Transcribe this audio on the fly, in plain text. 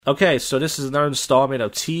Okay, so this is another installment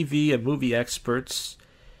of TV and movie experts,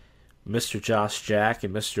 Mr. Josh Jack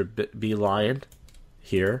and Mr. B. Lion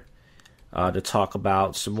here to talk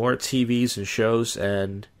about some more TVs and shows.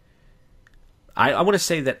 And I want to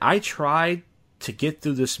say that I tried to get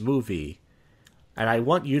through this movie, and I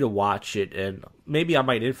want you to watch it. And maybe I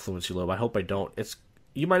might influence you a little. I hope I don't. It's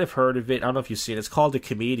You might have heard of it. I don't know if you've seen it. It's called The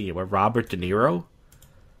Comedian with Robert De Niro.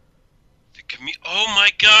 Oh my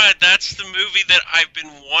god, that's the movie that I've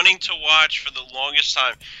been wanting to watch for the longest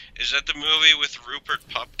time. Is that the movie with Rupert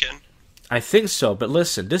Pupkin? I think so, but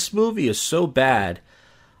listen, this movie is so bad.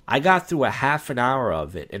 I got through a half an hour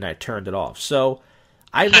of it and I turned it off. So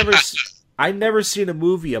I never seen a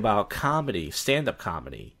movie about comedy, stand-up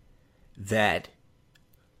comedy, that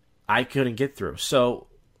I couldn't get through. So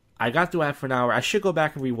I got through half an hour. I should go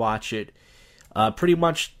back and rewatch it. Pretty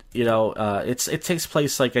much, it takes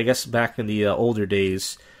place, like, I guess back in the older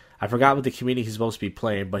days. I forgot what the comedian he's supposed to be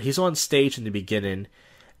playing, but he's on stage in the beginning,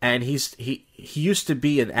 and he used to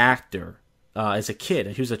be an actor as a kid.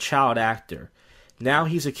 He was a child actor. Now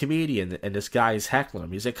he's a comedian, and this guy is heckling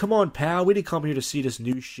him. He's like, "Come on, pal, we didn't come here to see this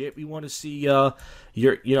new shit. We want to see we want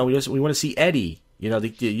to see Eddie. You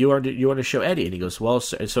want to show Eddie." And he goes, "Well,"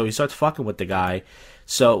 so he starts fucking with the guy.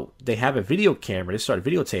 So they have a video camera. They start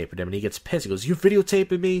videotaping him, and he gets pissed. He goes, "You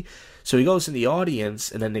videotaping me?" So he goes in the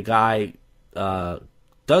audience, and then the guy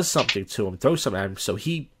does something to him, throws something at him. So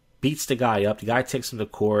he beats the guy up. The guy takes him to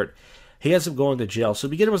court. He has him going to jail. So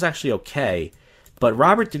the beginning was actually okay. But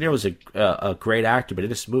Robert De Niro was a great actor. But in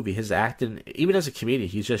this movie, his acting, even as a comedian,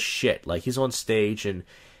 he's just shit. Like, he's on stage, and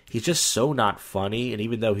he's just so not funny. And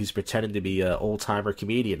even though he's pretending to be an old-timer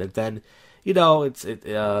comedian, and then... he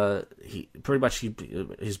pretty much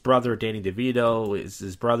his brother Danny DeVito is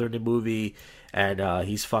his brother in the movie, and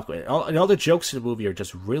he's fucking and all the jokes in the movie are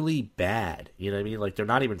just really bad. You know what I mean? Like, they're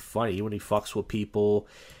not even funny. Even when he fucks with people,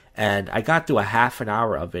 and I got through a half an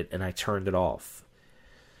hour of it and I turned it off.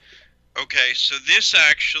 Okay, so this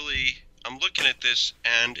actually, I'm looking at this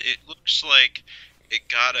and it looks like it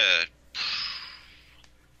got a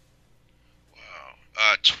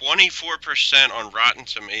 24% on Rotten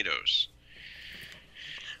Tomatoes.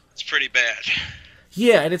 It's pretty bad.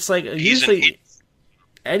 Yeah, and it's like usually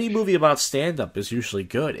any movie about stand-up is usually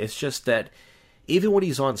good. It's just that even when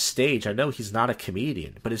he's on stage, I know he's not a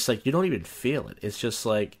comedian, but it's like you don't even feel it. It's just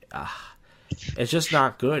like it's just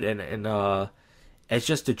not good, and it's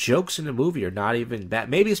just the jokes in the movie are not even bad.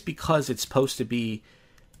 Maybe it's because it's supposed to be.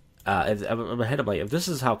 I'm ahead of my. If this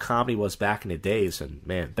is how comedy was back in the days, and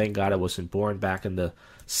man, thank God I wasn't born back in the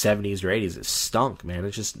 70s or 80s. It stunk, man.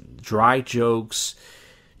 It's just dry jokes.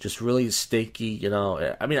 Just really stinky,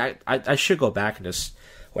 I mean, I should go back and just,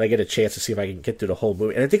 when I get a chance, to see if I can get through the whole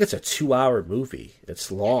movie. And I think it's a 2-hour movie.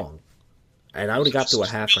 It's long. And I only got through a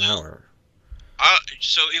half an hour.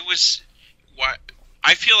 So it was...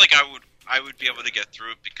 I feel like I would be able to get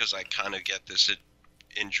through it because I kind of get this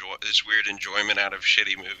weird enjoyment out of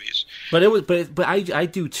shitty movies. But it was, but I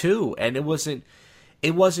do too. And it wasn't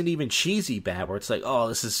even cheesy bad, where it's like, oh,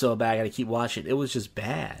 this is so bad, I gotta keep watching. It was just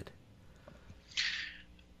bad.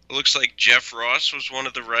 It looks like Jeff Ross was one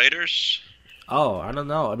of the writers. Oh, I don't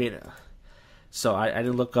know. I mean, so I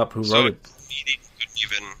didn't look up who wrote it. He couldn't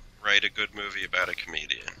even write a good movie about a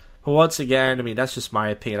comedian. Well, once again, I mean, that's just my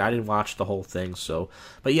opinion. I didn't watch the whole thing, so...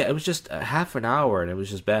 But yeah, it was just a half an hour, and it was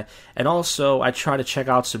just bad. And also, I tried to check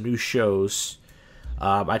out some new shows.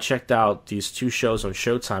 I checked out these 2 shows on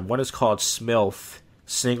Showtime. One is called Smilf,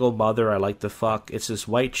 Single Mother I Like to Fuck. It's this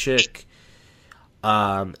white chick.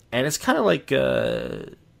 And it's kind of like...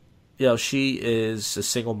 she is a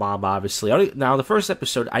single mom, obviously. Now, the first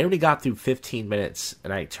episode, I only got through 15 minutes,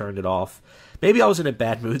 and I turned it off. Maybe I was in a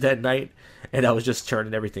bad mood that night, and I was just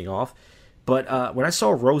turning everything off. But when I saw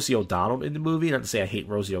Rosie O'Donnell in the movie, not to say I hate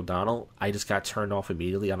Rosie O'Donnell, I just got turned off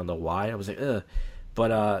immediately. I don't know why. I was like, ugh.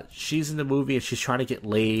 But she's in the movie, and she's trying to get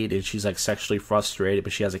laid, and she's, like, sexually frustrated,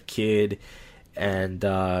 but she has a kid. And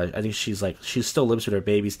I think she still lives with her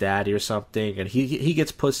baby's daddy or something, and he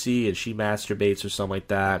gets pussy and she masturbates or something like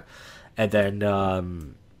that. And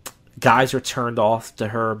then guys are turned off to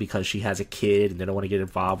her because she has a kid and they don't want to get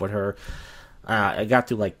involved with her. I got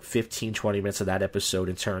through like 15-20 minutes of that episode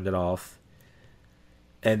and turned it off.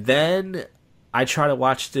 And then I try to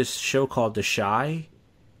watch this show called The Chi,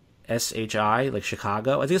 SHI, like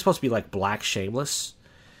Chicago. I think it's supposed to be like Black Shameless.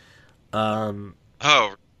 Oh.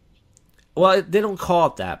 Well, they don't call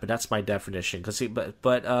it that, but that's my definition.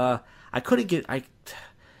 But I couldn't get.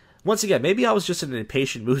 Once again, maybe I was just in an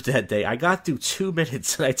impatient mood that day. I got through 2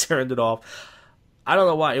 minutes and I turned it off. I don't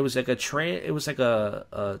know why. It was like a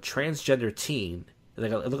transgender teen.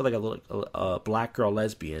 It looked like a black girl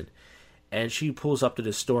lesbian, and she pulls up to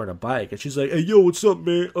the store on a bike, and she's like, "Hey, yo, what's up,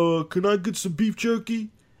 man? Can I get some beef jerky?"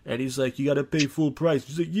 And he's like, "You gotta pay full price."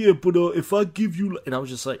 She's like, "Yeah, but if I give you," and I was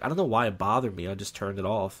just like, I don't know why it bothered me. I just turned it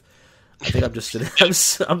off. I think I'm just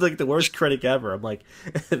I'm like the worst critic ever. I'm like,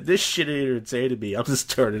 if this shit ain't entertaining me, I'm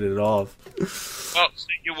just turning it off. Well, so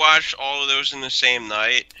you watched all of those in the same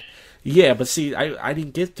night? Yeah, but see, I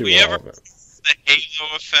didn't get through all of it. The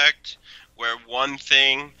halo effect, where one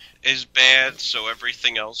thing is bad, so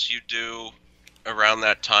everything else you do around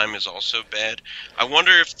that time is also bad. I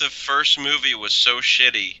wonder if the first movie was so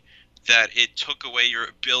shitty that it took away your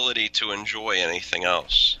ability to enjoy anything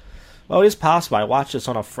else. Well, it is possible. I watched this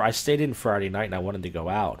I stayed in Friday night and I wanted to go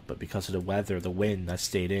out, but because of the weather, the wind, I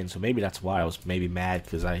stayed in. So maybe that's why I was maybe mad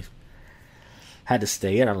because I had to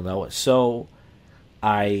stay in. I don't know. So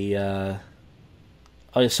so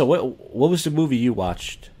what was the movie you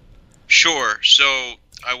watched? Sure. So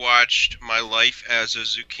I watched My Life as a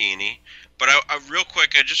Zucchini. But I real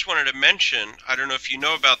quick, I just wanted to mention, I don't know if you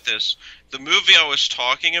know about this, the movie I was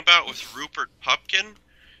talking about with Rupert Pupkin,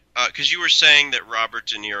 because you were saying that Robert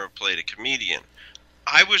De Niro played a comedian.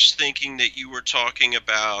 I was thinking that you were talking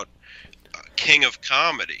about King of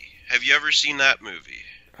Comedy. Have you ever seen that movie?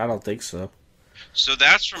 I don't think so. So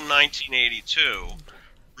that's from 1982.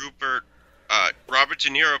 Robert De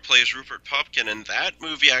Niro plays Rupert Pupkin, and that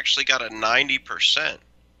movie actually got a 90%.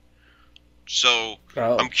 So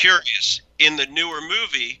I'm curious, in the newer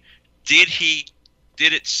movie, did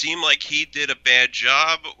it seem like he did a bad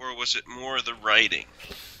job, or was it more the writing?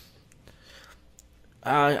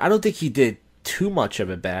 I don't think he did too much of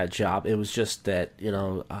a bad job. It was just that,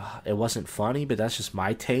 it wasn't funny, but that's just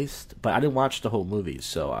my taste. But I didn't watch the whole movie,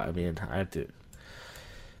 so, I mean, I have to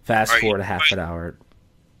fast forward a half an hour.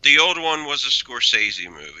 The old one was a Scorsese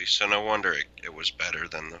movie, so no wonder it was better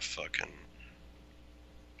than the fucking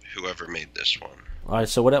whoever made this one. All right,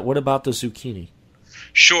 so what about the zucchini?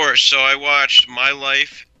 Sure, so I watched My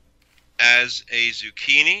Life as a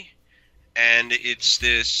Zucchini, and it's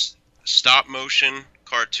this stop-motion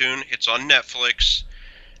cartoon. It's on Netflix,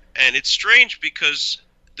 and it's strange because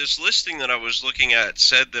this listing that I was looking at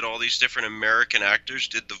said that all these different American actors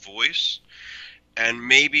did the voice, and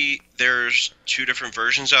maybe there's two different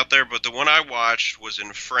versions out there, but the one I watched was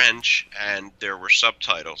in French, and there were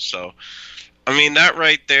subtitles. So, I mean, that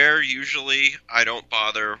right there, usually I don't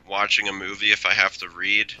bother watching a movie if I have to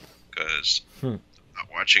read, because I'm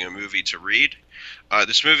not watching a movie to read.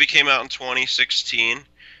 This movie came out in 2016.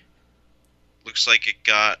 Looks like it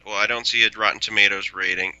got, well, I don't see a Rotten Tomatoes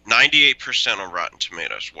rating. 98% on Rotten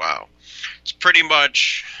Tomatoes. Wow. It's pretty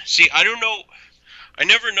much, see, I don't know, I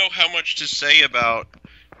never know how much to say about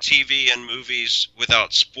TV and movies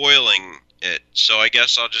without spoiling it. So I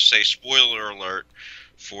guess I'll just say spoiler alert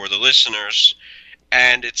for the listeners.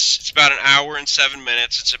 And it's about an hour and 7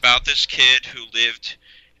 minutes. It's about this kid who lived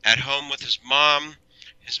at home with his mom.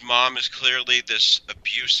 His mom is clearly this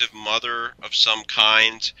abusive mother of some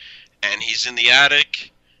kind. And he's in the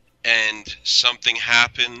attic, and something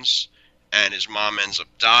happens, and his mom ends up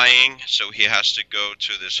dying, so he has to go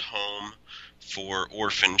to this home for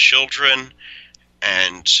orphan children,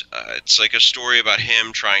 and it's like a story about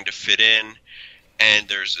him trying to fit in, and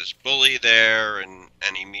there's this bully there, and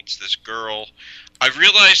he meets this girl. I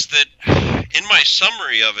realized that in my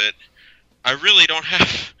summary of it, I really don't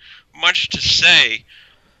have much to say,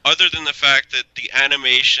 other than the fact that the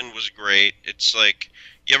animation was great. It's like,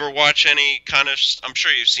 you ever watch any kind of, I'm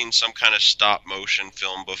sure you've seen some kind of stop motion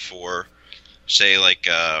film before, say like,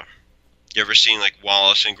 you ever seen like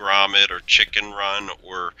Wallace and Gromit or Chicken Run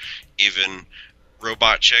or even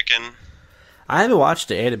Robot Chicken? I haven't watched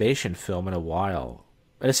the animation film in a while.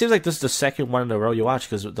 And it seems like this is the second one in a row you watched,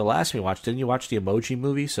 because the last one you watched, didn't you watch the Emoji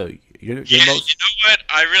Movie? So you're yeah, you know what?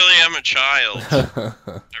 I really am a child. I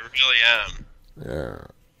really am. Yeah.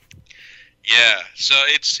 Yeah, so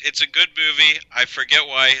it's a good movie. I forget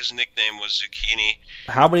why his nickname was Zucchini.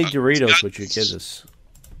 How many Doritos would you give this?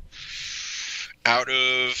 Out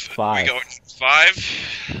of 5. We go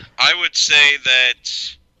 5? I would say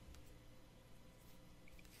that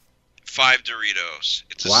 5 Doritos.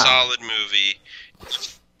 It's a solid movie.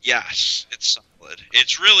 Yes, it's solid.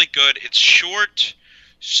 It's really good. It's short,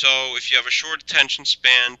 so if you have a short attention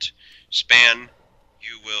span,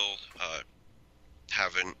 you will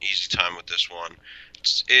have an easy time with this one.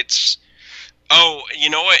 It's oh, you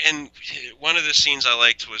know what? And one of the scenes I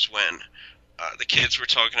liked was when the kids were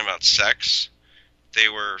talking about sex. They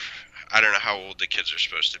were, I don't know how old the kids are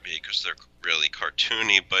supposed to be because they're really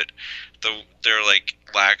cartoony, but their like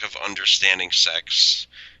lack of understanding sex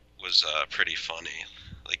was pretty funny.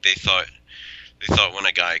 Like they thought when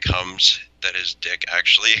a guy comes that his dick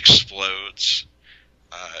actually explodes.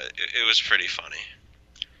 it was pretty funny.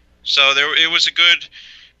 So it was a good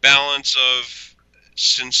balance of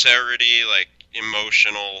sincerity, like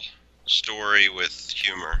emotional story with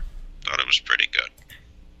humor. Thought it was pretty good.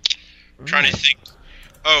 Trying to think.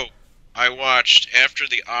 Oh, I watched after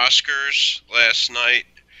the Oscars last night.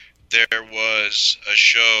 There was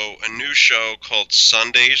a new show called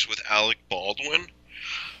Sundays with Alec Baldwin.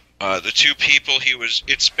 The two people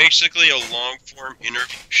it's basically a long form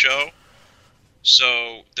interview show.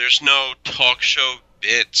 So there's no talk show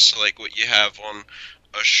bits like what you have on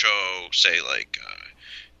a show, say like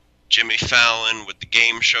Jimmy Fallon with the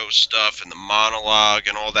game show stuff and the monologue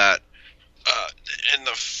and all that, and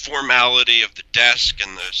the formality of the desk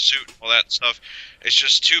and the suit and all that stuff. It's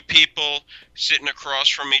just two people sitting across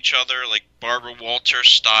from each other, like Barbara Walters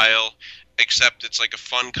style, except it's like a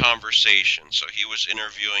fun conversation. So he was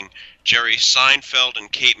interviewing Jerry Seinfeld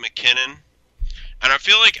and Kate McKinnon. And I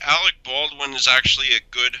feel like Alec Baldwin is actually a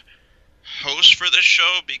good host for this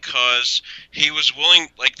show because he was willing,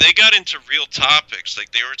 like they got into real topics.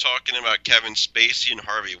 Like they were talking about Kevin Spacey and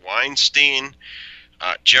Harvey Weinstein.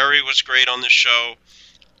 Jerry was great on the show.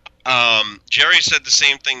 Jerry said the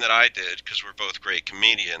same thing that I did because we're both great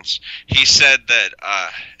comedians. He said that,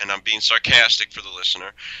 and I'm being sarcastic for the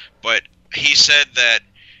listener, but he said that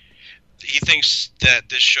he thinks that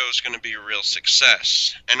this show is going to be a real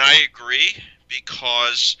success. And I agree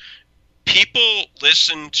because people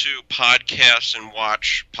listen to podcasts and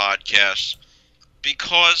watch podcasts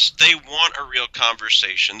because they want a real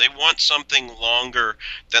conversation. They want something longer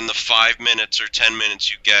than the 5 minutes or 10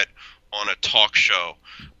 minutes you get on a talk show,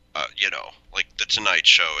 like The Tonight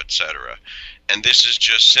Show, etc. And this is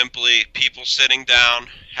just simply people sitting down,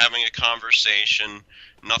 having a conversation,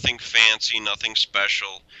 nothing fancy, nothing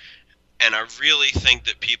special. And I really think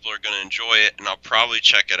that people are going to enjoy it, and I'll probably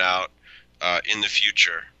check it out in the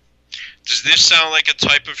future. Does this sound like a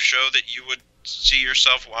type of show that you would see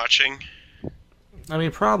yourself watching? I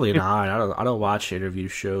mean, probably not. I don't watch interview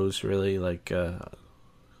shows really. Like, you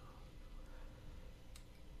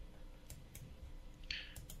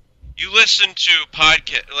listen to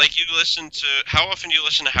podcast. Like you listen to. How often do you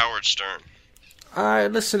listen to Howard Stern? I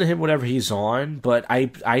listen to him whenever he's on, but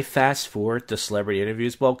I fast forward the celebrity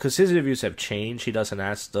interviews. Well, because his interviews have changed. He doesn't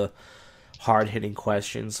ask the hard-hitting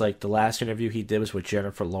questions. Like, the last interview he did was with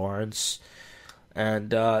Jennifer Lawrence.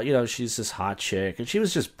 And, she's this hot chick. And she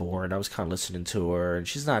was just boring. I was kind of listening to her. And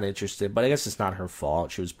she's not interested. But I guess it's not her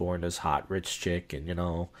fault. She was born this hot, rich chick.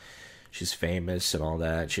 And, she's famous and all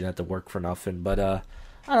that. She didn't have to work for nothing. But, I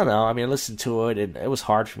don't know. I mean, I listened to it. And it was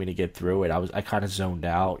hard for me to get through it. I kind of zoned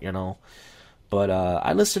out, But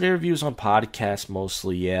I listen to interviews on podcasts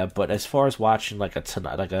mostly, yeah. But as far as watching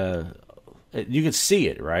you can see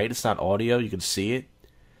it, right? It's not audio. You can see it.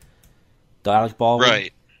 The Alec Baldwin,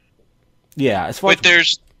 right? Yeah, as far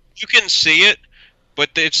as you can see it, but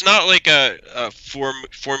it's not like a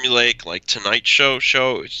formulaic like Tonight Show.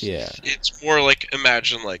 It's more like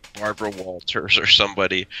imagine like Barbara Walters or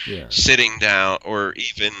somebody sitting down, or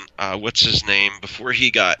even what's his name before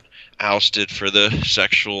he got ousted for the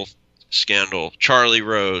sexual scandal, Charlie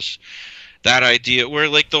Rose. That idea where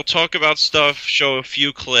like they'll talk about stuff, show a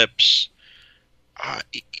few clips.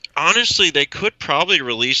 Honestly, they could probably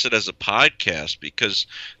release it as a podcast because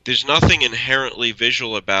there's nothing inherently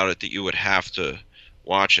visual about it that you would have to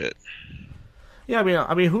watch it. Yeah,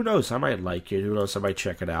 I mean, who knows? I might like it. Who knows? I might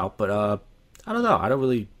check it out. But I don't know. I don't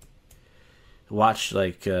really watch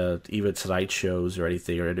like even Tonight shows or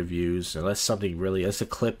anything or interviews unless something really, it's a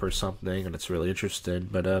clip or something and it's really interesting.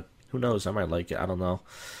 But who knows? I might like it. I don't know.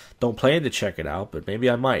 Don't plan to check it out, but maybe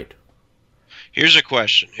I might. Here's a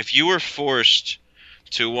question: if you were forced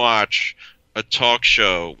to watch a talk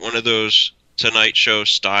show, one of those Tonight Show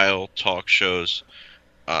style talk shows,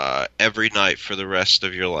 every night for the rest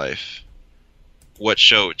of your life, what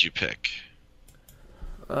show would you pick?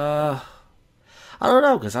 I don't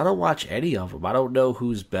know, because I don't watch any of them. I don't know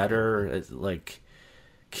who's better, like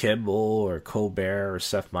Kimmel or Colbert or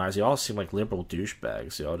Seth Meyers. They all seem like liberal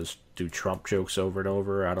douchebags. They all just do Trump jokes over and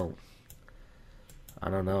over. I don't know. I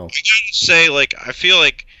gotta say, like, I feel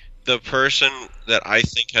like the person that I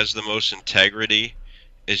think has the most integrity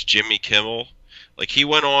is Jimmy Kimmel. Like, he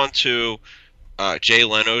went on to Jay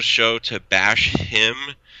Leno's show to bash him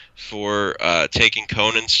for taking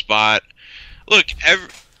Conan's spot. Look,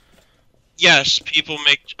 yes, people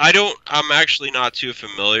make... I'm actually not too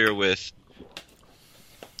familiar with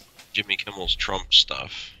Jimmy Kimmel's Trump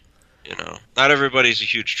stuff. Not everybody's a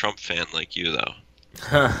huge Trump fan like you, though.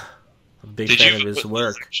 I'm a big fan of his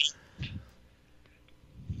work.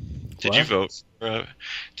 Did you vote?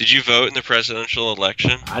 Did you vote in the presidential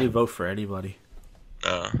election? I didn't vote for anybody.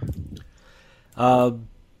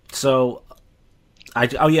 So I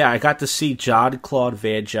got to see John Claude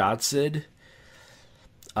Van Johnson.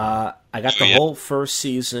 I got the whole first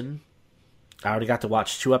season. I already got to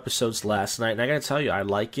watch 2 episodes last night, and I gotta tell you, I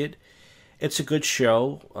like it. It's a good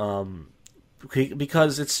show,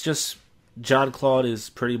 because it's just John Claude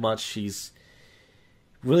is pretty much, he's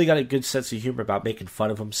really got a good sense of humor about making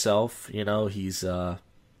fun of himself. You know, he's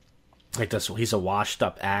he's a washed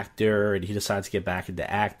up actor, and he decides to get back into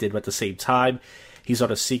acting, but at the same time, he's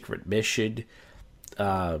on a secret mission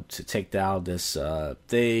to take down this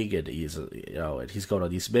thing, and he's going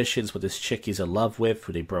on these missions with this chick he's in love with,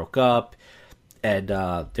 who they broke up. And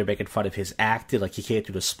they're making fun of his acting, like he can't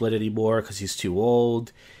do the split anymore because he's too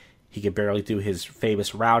old. He can barely do his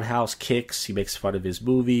famous roundhouse kicks. He makes fun of his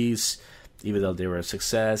movies, even though they were a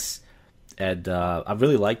success. And I'm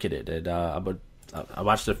really liking it. And I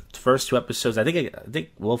watched the first 2 episodes. I think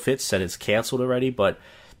Will Fitz said it's canceled already, but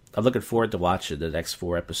I'm looking forward to watching the next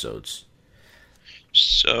 4 episodes.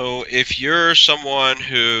 So, if you're someone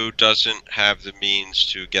who doesn't have the means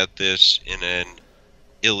to get this in an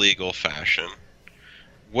illegal fashion,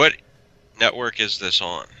 what network is this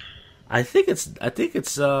on? I think it's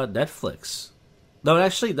Netflix. No,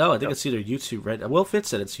 actually, no. I think it's either YouTube Red. Will Fitz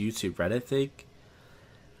said it's YouTube Red, I think.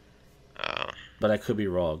 But I could be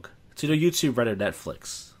wrong. It's either YouTube Red or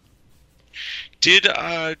Netflix. Did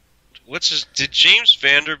James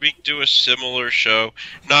Vanderbeek do a similar show?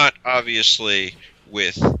 Not obviously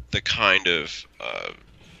with the kind of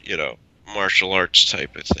martial arts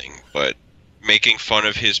type of thing, but making fun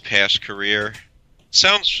of his past career.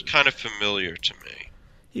 Sounds kind of familiar to me.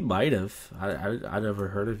 He might have. I never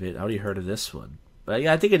heard of it. I only heard of this one. But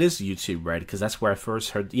yeah, I think it is YouTube Red, because that's where I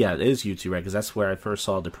first heard. Yeah, it is YouTube Red, because that's where I first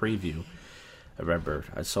saw the preview. I remember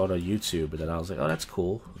I saw it on YouTube, and then I was like, "Oh, that's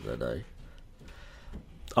cool." And then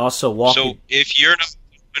I also walking. So, if you're not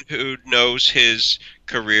someone who knows his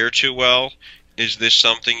career too well, is this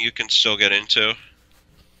something you can still get into?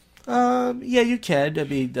 Yeah, you can. I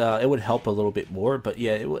mean, it would help a little bit more, but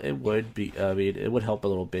yeah, it would be. I mean, it would help a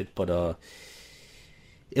little bit, but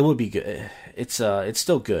it would be good. It's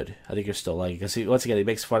still good. I think you're still liking it, because once again, he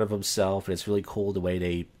makes fun of himself, and it's really cool the way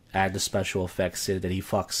they add the special effects in. That he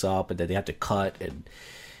fucks up, and then they have to cut, and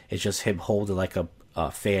it's just him holding like a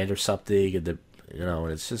fan or something, and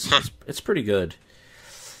and it's just it's pretty good.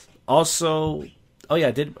 Also, oh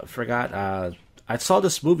yeah, I forgot. I saw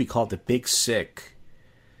this movie called The Big Sick.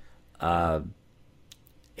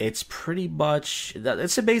 It's pretty much,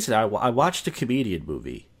 it's amazing. I watched a comedian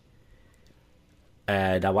movie,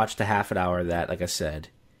 and I watched a half an hour of that, like I said,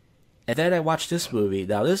 and then I watched this movie.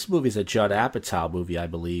 Now, this movie is a Judd Apatow movie, I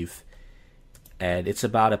believe, and it's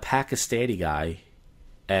about a Pakistani guy,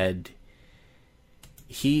 and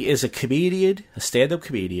he is a comedian, a stand-up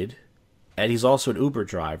comedian, and he's also an Uber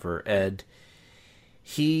driver, and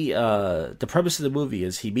the premise of the movie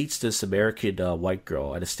is he meets this American white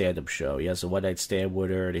girl at a stand-up show. He has a one-night stand with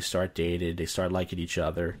her. They start dating. They start liking each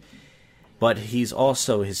other. But he's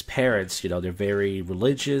also, his parents, they're very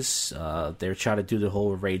religious. They're trying to do the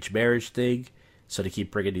whole arranged marriage thing. So they keep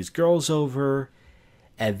bringing these girls over.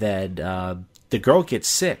 And then the girl gets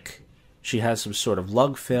sick. She has some sort of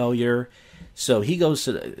lung failure. So he goes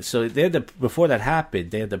to, before that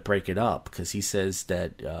happened, they had to break it up, because he says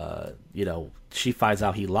that, she finds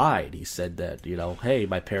out he lied. He said that, hey,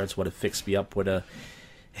 my parents would have fixed me up with a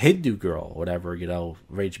Hindu girl, whatever,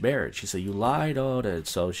 arranged marriage. She said, you lied on it.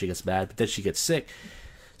 So she gets mad, but then she gets sick.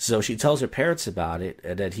 So she tells her parents about it,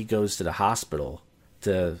 and then he goes to the hospital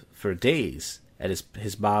for days. And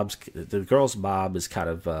the girl's mom is kind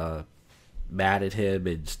of mad at him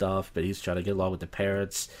and stuff, but he's trying to get along with the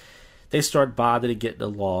parents. They start bonding and getting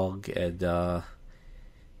along, and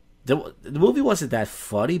the movie wasn't that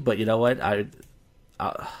funny, but you know what?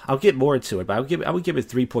 I'll get more into it, but I would give it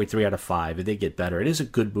 3.3 out of 5. It did get better. It is a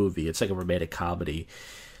good movie. It's like a romantic comedy.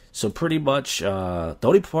 So pretty much, the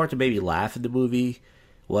only part that made me laugh in the movie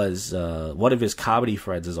was one of his comedy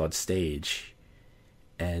friends is on stage,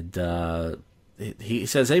 and he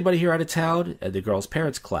says, "Anybody here out of town?" And the girl's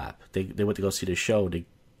parents clap. They went to go see the show to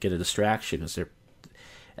get a distraction,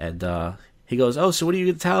 and he goes, "Oh, so what are you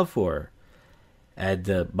in town for?" And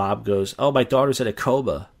the mom goes, "Oh, my daughter's in a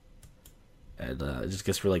coma." And it just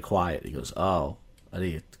gets really quiet. He goes, "Oh." And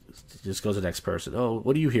he just goes to the next person. "Oh,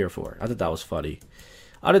 what are you here for?" I thought that was funny.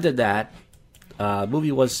 Other than that,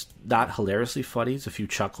 movie was not hilariously funny. There's a few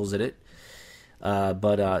chuckles in it.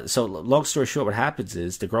 So long story short, what happens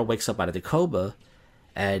is the girl wakes up out of the coma,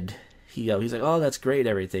 and he's like, "Oh, that's great and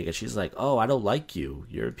everything." And she's like, "Oh, I don't like you.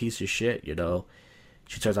 You're a piece of shit,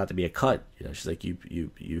 She turns out to be a cunt. She's like,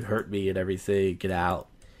 you hurt me and everything. Get out."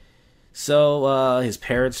 So his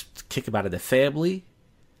parents kick him out of the family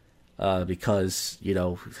because he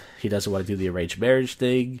doesn't want to do the arranged marriage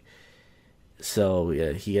thing. So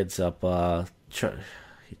yeah, he ends up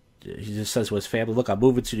he just says to his family, "Look, I'm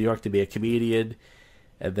moving to New York to be a comedian."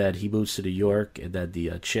 And then he moves to New York, and then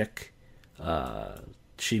the chick,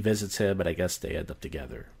 she visits him, and I guess they end up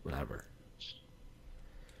together, whatever.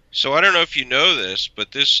 So I don't know if you know this,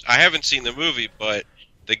 but I haven't seen the movie, but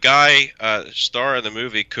the guy, star of the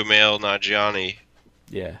movie, Kumail Nanjiani,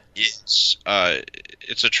 Yeah. it's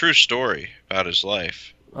a true story about his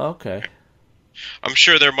life. Okay. I'm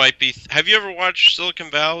sure there might be. Have you ever watched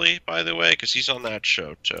Silicon Valley, by the way? Because he's on that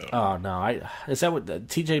show too. Oh no, is that what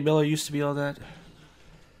T.J. Miller used to be on that?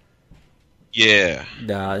 Yeah.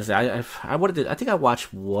 No, I wanted to. I think I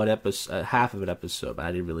watched one episode, half of an episode, but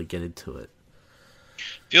I didn't really get into it.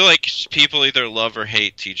 I feel like people either love or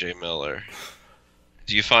hate T.J. Miller.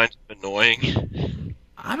 Do you find him annoying?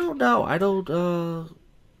 I don't know. I don't know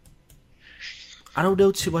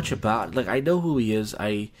too much about. Like, I know who he is.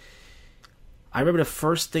 I remember the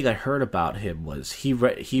first thing I heard about him was he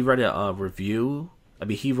read a review. I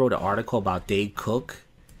mean, he wrote an article about Dane Cook.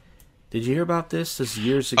 Did you hear about this? This is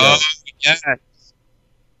years ago. Oh, yes.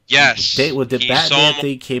 Yes. When the Batman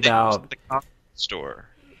thing came out, the comic store.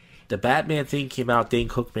 The Batman thing came out. Dane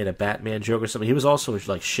Cook made a Batman joke or something. He was also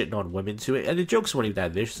like shitting on women too, and the jokes weren't even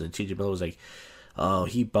that vicious. And T.J. Miller was like, "Oh,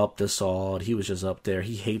 he bumped us all, and he was just up there.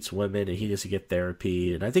 He hates women, and he needs to get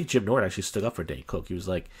therapy." And I think Jim Norton actually stood up for Dane Cook. He was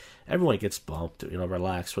like, "Everyone gets bumped,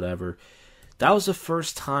 relax, whatever." That was the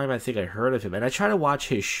first time I think I heard of him, and I try to watch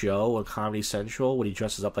his show on Comedy Central when he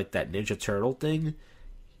dresses up like that Ninja Turtle thing.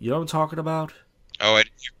 You know what I'm talking about? Oh,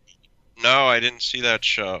 I didn't see that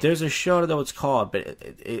show. There's a show, I don't know what it's called, but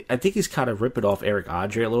I think he's kind of ripping off Eric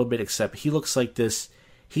Andre a little bit, except he looks like this.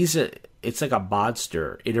 It's like a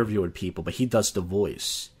monster interviewing people, but he does the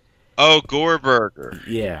voice. Oh, Goreburger.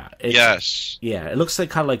 Yeah. Yes. Yeah, it looks like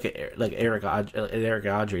kind of like Eric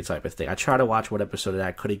Andre type of thing. I try to watch one episode of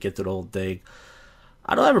that, couldn't get through the whole thing.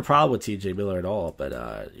 I don't have a problem with T.J. Miller at all, but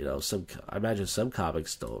I imagine some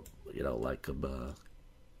comics don't, like him.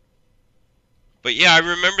 But yeah, I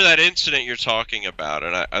remember that incident you're talking about,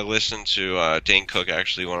 and I listened to Dane Cook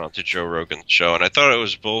actually went on to Joe Rogan's show, and I thought it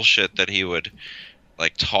was bullshit that he would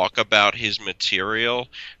like talk about his material,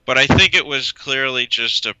 but I think it was clearly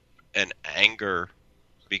just an anger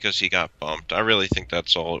because he got bumped. I really think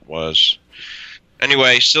that's all it was.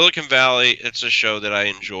 Anyway, Silicon Valley, it's a show that I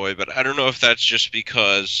enjoy, but I don't know if that's just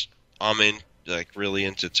because I'm really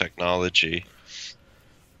into technology.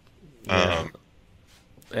 Yeah.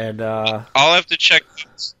 And I'll have to check.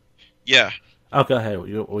 Yeah. Oh, go ahead. What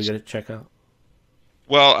you gonna check out?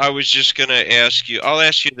 Well, I was just gonna ask you. I'll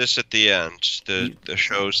ask you this at the end. The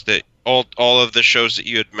shows that all of the shows that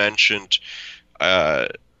you had mentioned. Yeah,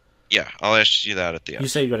 I'll ask you that at the end. You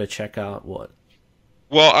say you're gonna check out what?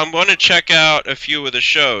 Well, I'm going to check out a few of the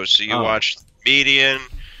shows. So you watched The Comedian,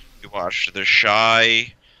 you watched The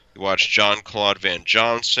Shy, you watched Jean-Claude Van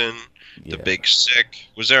Johnson, The Big Sick.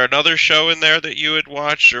 Was there another show in there that you had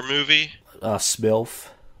watched or movie? Smilf.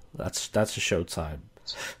 That's a Showtime.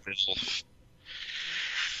 Smilf.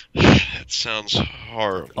 That sounds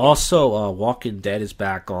horrible. Also, Walking Dead is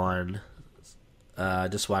back on.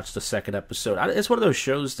 Just watched the second episode. It's one of those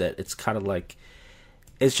shows that it's kind of like,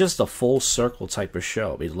 it's just a full circle type of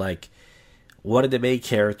show. I mean, like, one of the main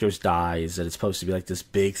characters dies, and it's supposed to be like this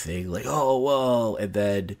big thing, like, oh, whoa, and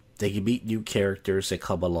then they can meet new characters that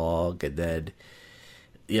come along, and then,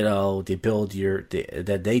 they build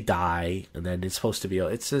then they die, and then it's supposed to be,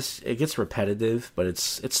 it gets repetitive, but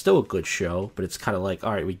it's still a good show, but it's kind of like,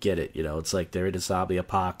 all right, we get it, it's like they're in a zombie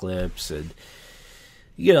apocalypse, and,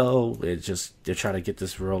 it's just, they're trying to get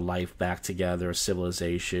this real life back together, a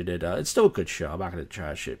civilization, and it's still a good show. I'm not going to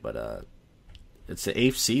trash it, but it's the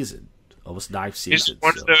 8th season, almost 9th season.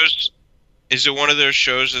 Is it one of those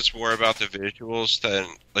shows that's more about the visuals than,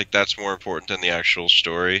 like, that's more important than the actual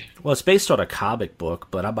story? Well, it's based on a comic book,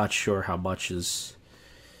 but I'm not sure how much is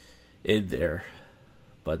in there.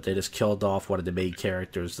 But they just killed off one of the main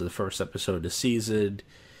characters in the first episode of the season,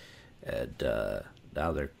 and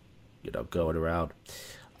now they're, going around.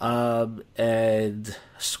 And,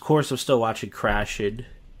 of course, I'm still watching Crashing.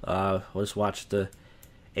 Let's watch the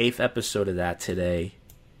 8th episode of that today,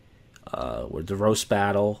 with the roast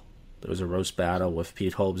battle. There was a roast battle with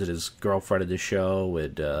Pete Holmes and his girlfriend in the show,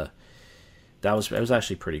 and it was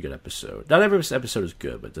actually a pretty good episode. Not every episode is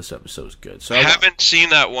good, but this episode is good. So I haven't seen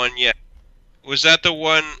that one yet. Was that the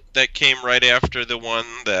one that came right after the one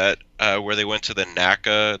that where they went to the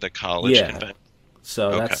NACA, the college convention?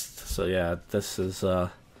 So this is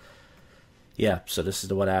Yeah, so this is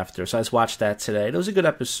the one after. So I just watched that today. It was a good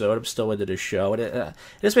episode. I'm still into the show, and it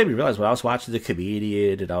just made me realize when I was watching The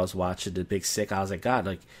Comedian and I was watching The Big Sick, I was like, God,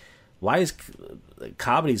 like, why is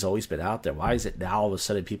comedy's always been out there? Why is it now all of a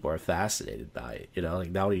sudden people are fascinated by it? You know,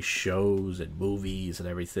 like now these shows and movies and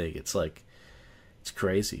everything. It's like it's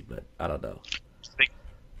crazy, but I don't know.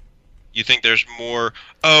 You think there's more?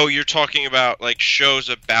 Oh, you're talking about like shows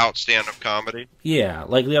about stand-up comedy? Yeah,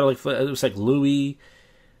 like like it was like Louis.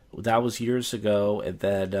 That was years ago, and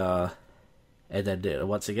then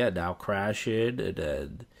once again now Crashing, and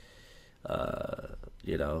then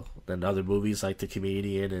then other movies like The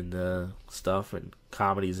Comedian and stuff, and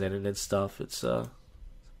comedies in it and stuff. It's I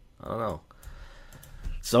don't know.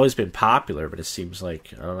 It's always been popular, but it seems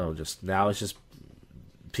like I don't know. Just now, it's just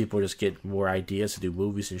people just get more ideas to do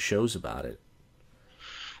movies and shows about it.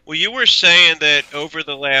 Well, you were saying that over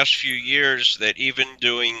the last few years that even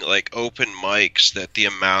doing like open mics, that the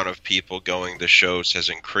amount of people going to shows has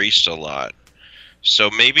increased a lot. So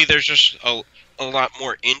maybe there's just a lot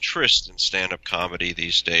more interest in stand-up comedy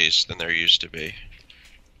these days than there used to be.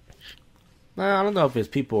 Well, I don't know if it's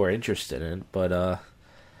people who are interested in it, but I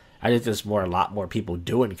think there's a lot more people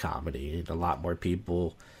doing comedy, and a lot more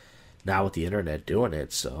people now with the internet doing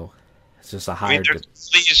it. So it's just a higher.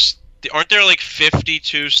 Aren't there like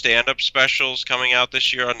 52 stand-up specials coming out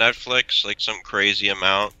this year on Netflix? Like some crazy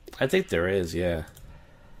amount. I think there is, yeah.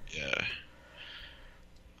 Yeah.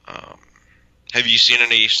 Have you seen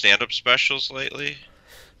any stand-up specials lately?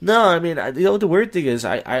 No, I mean, the weird thing is,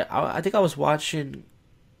 I think I was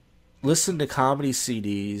listening to comedy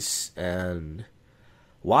CDs and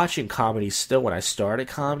watching comedy still when I started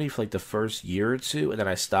comedy for like the first year or two, and then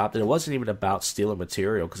I stopped. And it wasn't even about stealing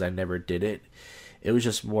material because I never did it. It was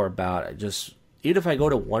just more about even if I go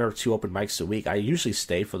to one or two open mics a week, I usually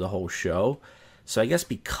stay for the whole show. So I guess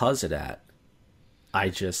because of that, I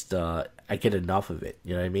just I get enough of it.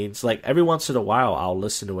 You know what I mean? It's like every once in a while I'll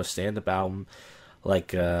listen to a stand-up album,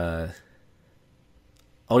 like only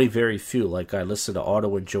very few. Like I listened to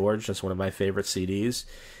Otto and George. That's one of my favorite CDs.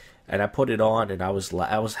 And I put it on, and I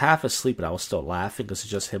was half asleep, and I was still laughing because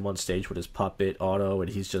it's just him on stage with his puppet Otto,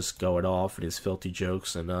 and he's just going off and his filthy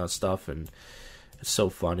jokes and stuff, and it's so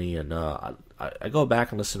funny. And I go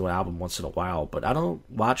back and listen to an album once in a while, but I don't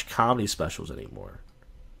watch comedy specials anymore.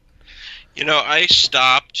 You know, I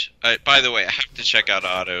stopped. By the way, I have to check out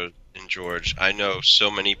Otto and George. I know so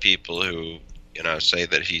many people who say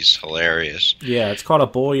that he's hilarious. Yeah, it's called A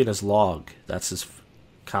Boy in His Log. That's his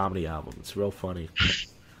comedy album. It's real funny.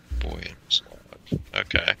 Boy in His Log.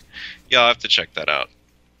 Okay. Yeah, I'll have to check that out.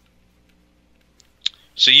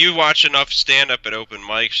 So you watch enough stand-up at open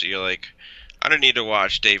mics that you're like, I don't need to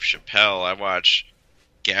watch Dave Chappelle. I watch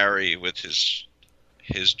Gary with his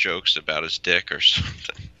jokes about his dick or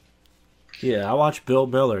something. Yeah, I watched Bill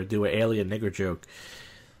Miller do an alien nigger joke.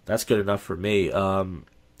 That's good enough for me.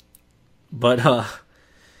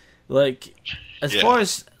 Like, as far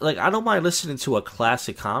as, like, I don't mind listening to a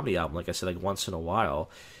classic comedy album, like I said, like, once in a while.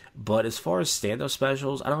 But as far as stand-up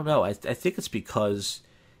specials, I don't know. I think it's because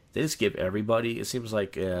they just give everybody, it seems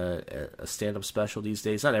like a stand-up special these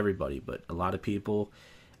days. Not everybody, but a lot of people.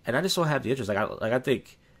 And I just don't have the interest. I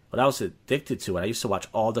think when I was addicted to it, I used to watch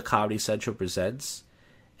all the Comedy Central Presents.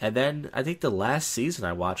 And then I think the last season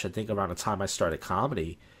I watched, I think around the time I started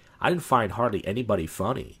comedy, I didn't find hardly anybody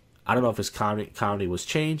funny. I don't know if his comedy was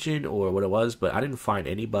changing or what it was, but I didn't find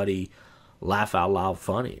anybody laugh out loud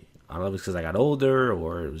funny. I don't know if it's because I got older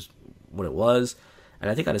or it was what it was. And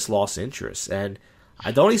I think I just lost interest. And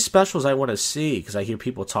the only specials I want to see, because I hear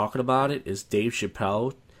people talking about it, is Dave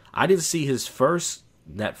Chappelle. I didn't see his first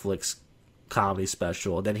Netflix comedy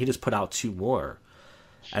special, and then he just put out 2 more.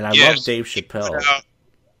 And I love Dave Chappelle.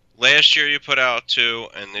 Last year you put out 2,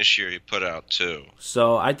 and this year you put out 2.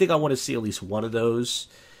 So I think I want to see at least one of those.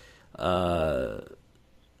 But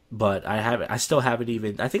I still haven't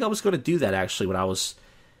even. I think I was going to do that actually when I was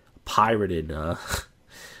pirating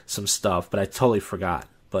some stuff, but I totally forgot.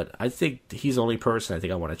 But I think he's the only person I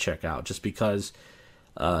think I want to check out, just because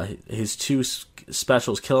his 2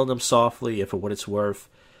 specials, Killing Them Softly, and For What It's Worth,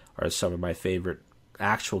 are some of my favorite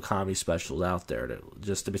actual comedy specials out there.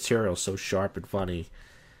 Just the material is so sharp and funny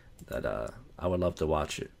that I would love to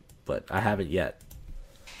watch it, but I haven't yet.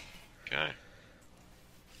 Okay.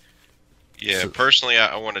 Yeah, personally,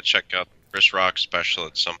 I want to check out the Chris Rock special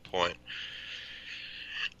at some point.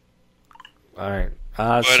 All right.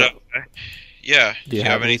 Yeah. Do you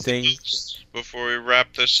have anything before we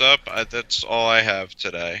wrap this up? That's all I have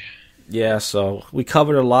today. Yeah, so we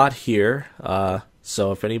covered a lot here.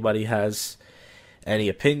 So if anybody has any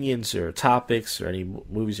opinions or topics or any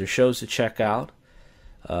movies or shows to check out,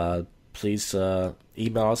 please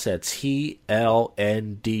email us at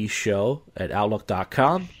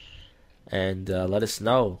tlndshow@outlook.com and let us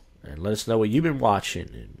know. And let us know what you've been watching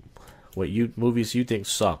and what movies you think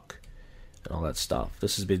suck and all that stuff.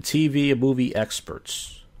 This has been TV and Movie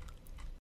Experts.